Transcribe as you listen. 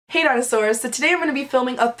Hey dinosaurs, so today I'm going to be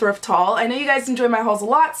filming a thrift haul. I know you guys enjoy my hauls a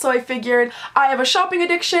lot, so I figured I have a shopping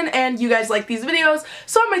addiction and you guys like these videos,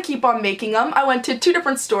 so I'm going to keep on making them. I went to two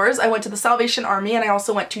different stores. I went to the Salvation Army and I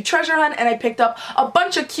also went to Treasure Hunt, and I picked up a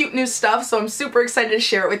bunch of cute new stuff, so I'm super excited to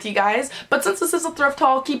share it with you guys. But since this is a thrift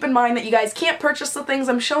haul, keep in mind that you guys can't purchase the things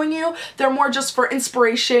I'm showing you. They're more just for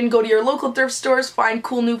inspiration. Go to your local thrift stores, find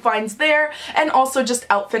cool new finds there, and also just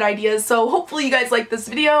outfit ideas. So hopefully you guys like this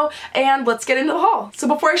video, and let's get into the haul. So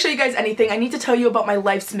before I show you guys anything, I need to tell you about my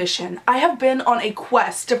life's mission. I have been on a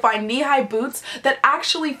quest to find knee-high boots that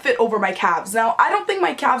actually fit over my calves. Now, I don't think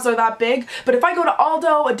my calves are that big, but if I go to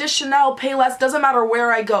Aldo, Adicional, Payless, doesn't matter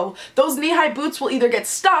where I go, those knee-high boots will either get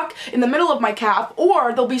stuck in the middle of my calf,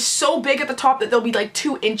 or they'll be so big at the top that they'll be like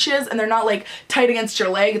 2 inches and they're not like tight against your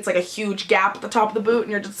leg. It's like a huge gap at the top of the boot and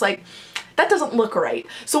you're just like, that doesn't look right.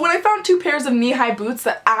 So when I found 2 pairs of knee-high boots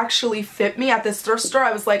that actually fit me at this thrift store,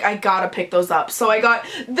 I was like, I gotta pick those up. So I got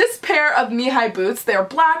this pair of knee-high boots. They're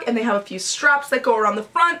black and they have a few straps that go around the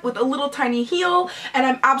front with a little tiny heel, and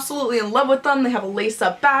I'm absolutely in love with them. They have a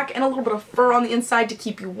lace-up back and a little bit of fur on the inside to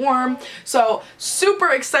keep you warm. So super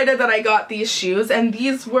excited that I got these shoes, and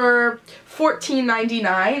these were $14.99.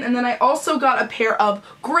 And then I also got a pair of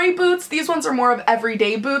gray boots. These ones are more of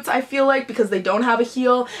everyday boots, I feel like, because they don't have a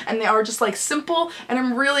heel and they are just like simple, and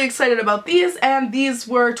I'm really excited about these, and these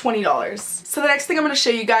were $20. So the next thing I'm going to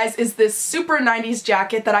show you guys is this super 90s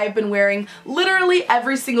jacket that I've been wearing literally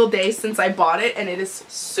every single day since I bought it, and it is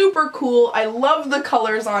super cool. I love the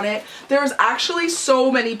colors on it. There's actually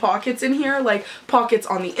so many pockets in here, like pockets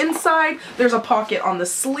on the inside. There's a pocket on the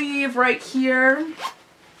sleeve right here.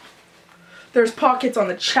 There's pockets on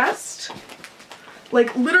the chest.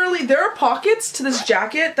 Like, literally, there are pockets to this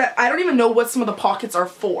jacket that I don't even know what some of the pockets are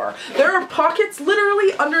for. There are pockets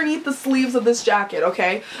literally underneath the sleeves of this jacket,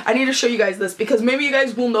 okay? I need to show you guys this because maybe you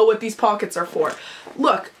guys will know what these pockets are for.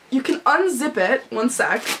 Look, you can unzip it. One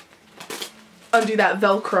sec. Undo that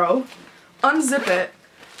Velcro. Unzip it.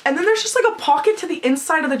 And then there's just like a pocket to the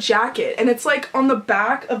inside of the jacket. And it's like on the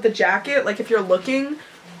back of the jacket, like if you're looking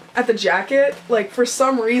at the jacket, like for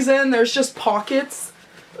some reason there's just pockets,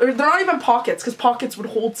 or they're not even pockets because pockets would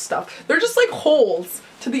hold stuff. They're just like holes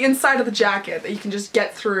to the inside of the jacket that you can just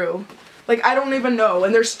get through. Like, I don't even know.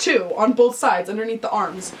 And there's 2 on both sides underneath the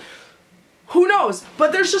arms. Who knows?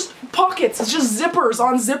 But there's just pockets. It's just zippers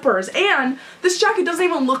on zippers. And this jacket doesn't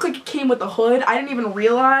even look like it came with a hood. I didn't even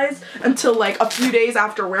realize until like a few days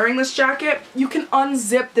after wearing this jacket. You can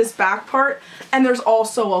unzip this back part and there's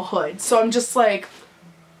also a hood. So I'm just like,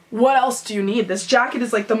 what else do you need? This jacket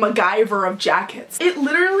is like the MacGyver of jackets. It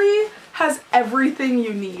literally has everything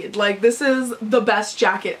you need. Like, this is the best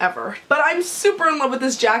jacket ever. But I'm super in love with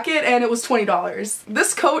this jacket, and it was $20.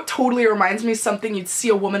 This coat totally reminds me of something you'd see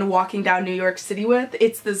a woman walking down New York City with.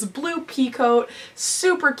 It's this blue pea coat,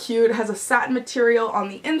 super cute. It has a satin material on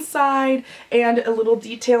the inside and a little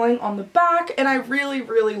detailing on the back, and I really,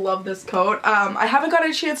 really love this coat. I haven't got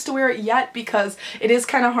a chance to wear it yet because it is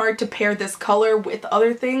kind of hard to pair this color with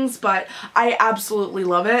other things, but I absolutely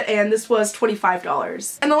love it, and this was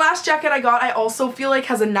 $25. And the last jacket I got, I also feel like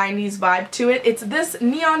has a 90s vibe to it. It's this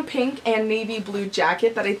neon pink and navy blue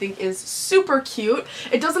jacket that I think is super cute.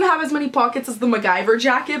 It doesn't have as many pockets as the MacGyver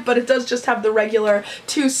jacket, but it does just have the regular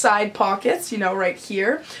 2 side pockets, you know, right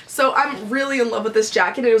here. So I'm really in love with this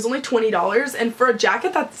jacket. It was only $20, and for a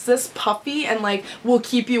jacket that's this puffy and like will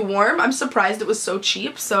keep you warm, I'm surprised it was so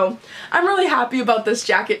cheap. So I'm really happy about this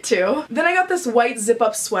jacket too. Then I got this white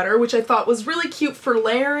zip-up sweater, which I thought was really cute for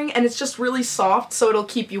layering, and it's just really soft, so it'll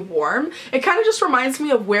keep you warm. It kind of just reminds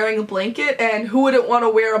me of wearing a blanket, and who wouldn't want to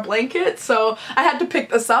wear a blanket? So I had to pick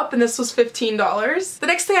this up, and this was $15. The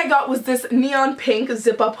next thing I got was this neon pink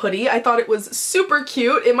zip-up hoodie. I thought it was super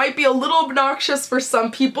cute. It might be a little obnoxious for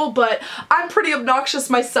some people, but I'm pretty obnoxious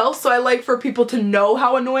myself, so I like for people to know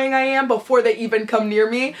how annoying I am before they even come near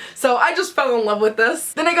me. So I just fell in love with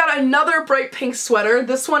this. Then I got another bright pink sweater.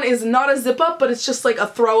 This one is not a zip-up, but it's just like a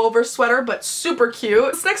throw-over sweater, but super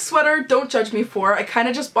cute. This next sweater, don't judge me for. I kind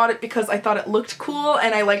of just bought it because I thought it looked cool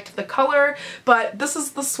and I liked the color, but this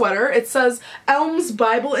is the sweater. It says Elms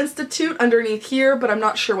Bible Institute underneath here, but I'm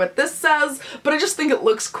not sure what this says, but I just think it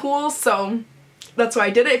looks cool, so that's why I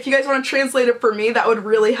did it. If you guys want to translate it for me, that would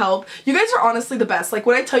really help. You guys are honestly the best. Like,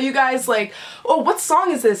 when I tell you guys, like, oh, what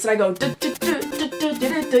song is this? And I go,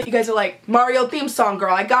 you guys are like, Mario theme song,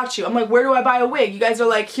 girl, I got you. I'm like, where do I buy a wig? You guys are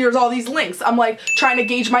like, here's all these links. I'm like, trying to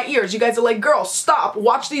gauge my ears. You guys are like, girl, stop,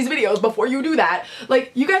 watch these videos before you do that.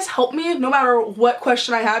 Like, you guys help me no matter what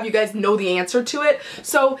question I have. You guys know the answer to it.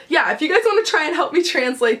 So yeah, if you guys want to try and help me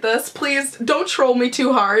translate this, please don't troll me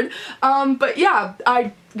too hard. But yeah,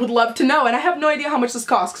 I would love to know, and I have no idea how much this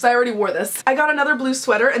costs because I already wore this. I got another blue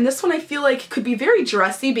sweater, and this one I feel like could be very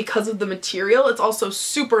dressy because of the material. It's also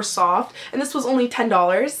super soft, and this was only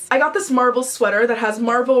 $10. I got this Marvel sweater that has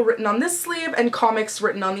Marvel written on this sleeve and comics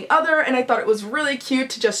written on the other, and I thought it was really cute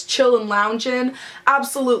to just chill and lounge in.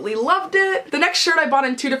 Absolutely loved it. The next shirt I bought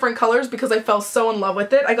in 2 different colors because I fell so in love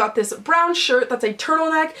with it. I got this brown shirt that's a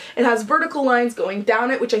turtleneck. It has vertical lines going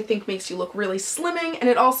down it, which I think makes you look really slimming, and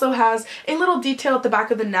it also has a little detail at the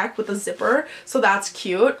back of the neck with a zipper, so that's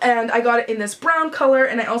cute. And I got it in this brown color,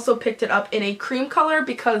 and I also picked it up in a cream color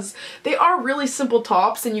because they are really simple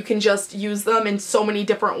tops and you can just use them in so many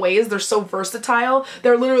different ways. They're so versatile.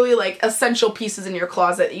 They're literally like essential pieces in your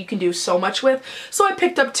closet that you can do so much with. So I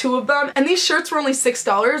picked up 2 of them, and these shirts were only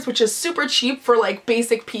 $6, which is super cheap for like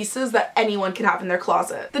basic pieces that anyone can have in their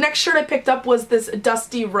closet. The next shirt I picked up was this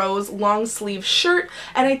Dusty Rose long sleeve shirt,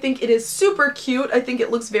 and I think it is super cute. I think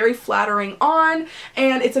it looks very flattering on,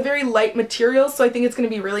 and it's a very light material, so I think it's going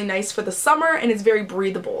to be really nice for the summer, and it's very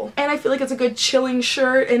breathable. And I feel like it's a good chilling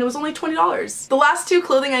shirt, and it was only $20. The last 2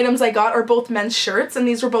 clothing items I got are both men's shirts, and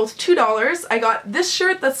these were both $2. I got this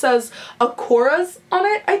shirt that says Acoras on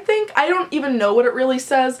it, I think. I don't even know what it really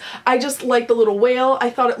says. I just like the little whale. I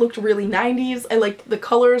thought it looked really 90s. I liked the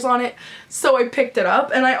colors on it, so I picked it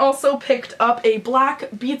up. And I also picked up a black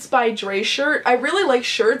Beats by Dre shirt. I really like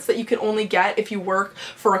shirts that you can only get if you work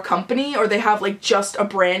for a company or they have like just a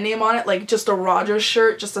brand name on it, like just a Rogers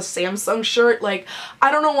shirt, just a Samsung shirt. Like,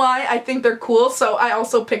 I don't know why, I think they're cool, so I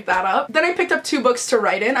also picked that up. Then I picked up 2 books to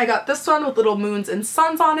write in. I got this one with little moons and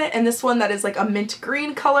suns on it, and this one that is like a mint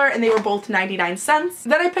green color, and they were both 99 cents.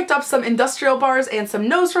 Then I picked up some industrial bars and some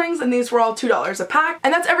nose rings, and these were all $2 a pack.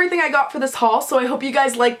 And that's everything I got for this haul, so I hope you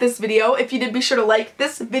guys liked this video. If you did, be sure to like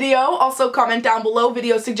this video. Also comment down below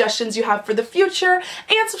video suggestions you have for the future,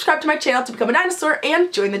 and subscribe to my channel to become a dinosaur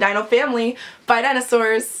and join the dino family. Bye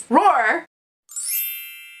dinosaurs. Roar!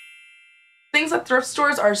 Things at thrift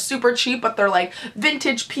stores are super cheap, but they're like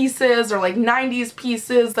vintage pieces or like 90s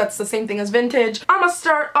pieces. That's the same thing as vintage. I'ma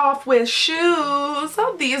start off with shoes.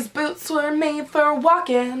 Oh, these boots were made for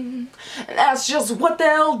walking. That's just what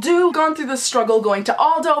they'll do. Gone through the struggle going to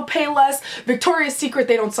Aldo, Payless, Victoria's Secret,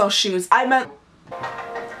 they don't sell shoes. I meant...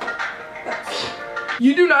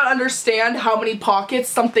 You do not understand how many pockets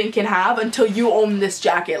something can have until you own this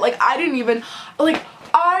jacket. Like, I didn't even... Like,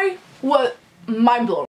 I was mind blown.